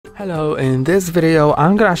Hello, in this video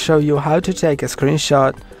I'm gonna show you how to take a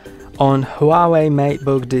screenshot on HUAWEI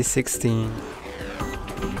MateBook D16.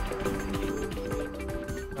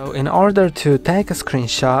 So in order to take a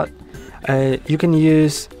screenshot,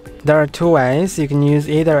 there are two ways. You can use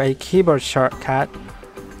either a keyboard shortcut,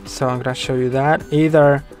 so I'm gonna show you that,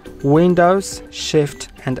 either Windows, Shift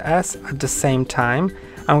and S at the same time.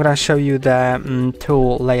 I'm gonna show you the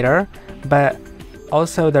tool later, but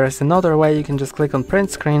also there is another way. You can just click on print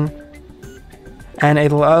screen and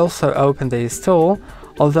it'll also open this tool,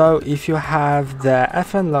 although if you have the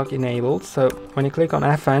FN lock enabled, so when you click on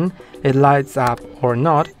FN it lights up or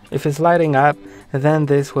not. If it's lighting up, then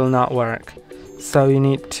this will not work, so you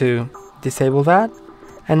need to disable that,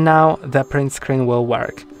 and now the print screen will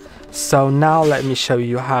work. So now let me show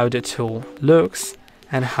you how the tool looks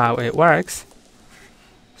and how it works.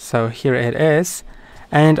 So here it is,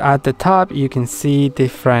 and at the top you can see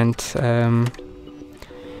different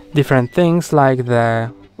things like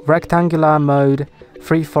the rectangular mode,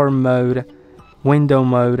 freeform mode, window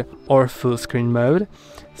mode or full screen mode.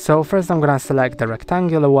 So first I'm gonna select the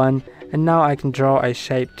rectangular one, and now I can draw a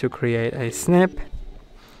shape to create a snip.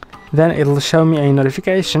 Then it'll show me a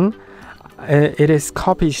notification. It is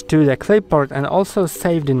copied to the clipboard and also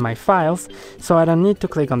saved in my files, so I don't need to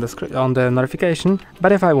click on the notification,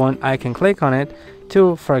 but if I want I can click on it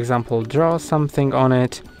to, for example, draw something on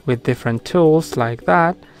it with different tools like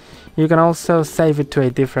that. You can also save it to a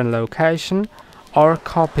different location or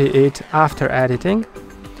copy it after editing.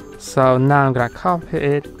 So now I'm gonna copy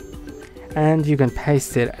it, and you can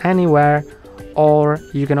paste it anywhere, or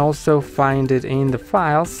you can also find it in the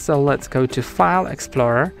files. So let's go to File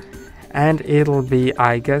Explorer, and it'll be,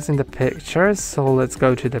 I guess, in the pictures. So let's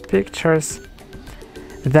go to the pictures,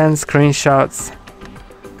 then screenshots,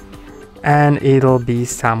 and it'll be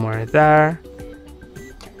somewhere there,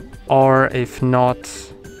 or if not,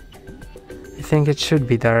 I think it should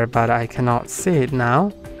be there, but I cannot see it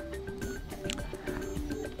now.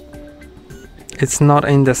 It's not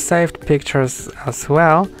in the saved pictures as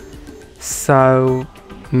well, so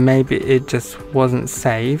maybe it just wasn't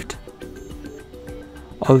saved,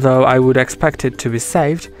 although I would expect it to be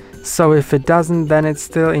saved. So if it doesn't, then it's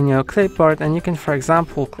still in your clipboard, and you can, for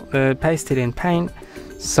example, paste it in Paint.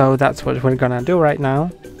 So that's what we're gonna do right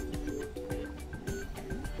now.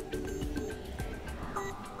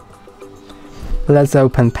 Let's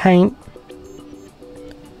open Paint,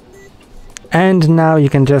 and now you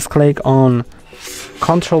can just click on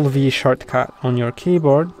Ctrl+V shortcut on your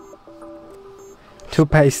keyboard to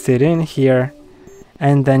paste it in here,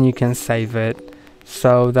 and then you can save it.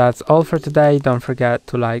 So that's all for today. Don't forget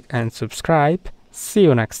to like and subscribe. See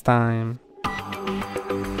you next time.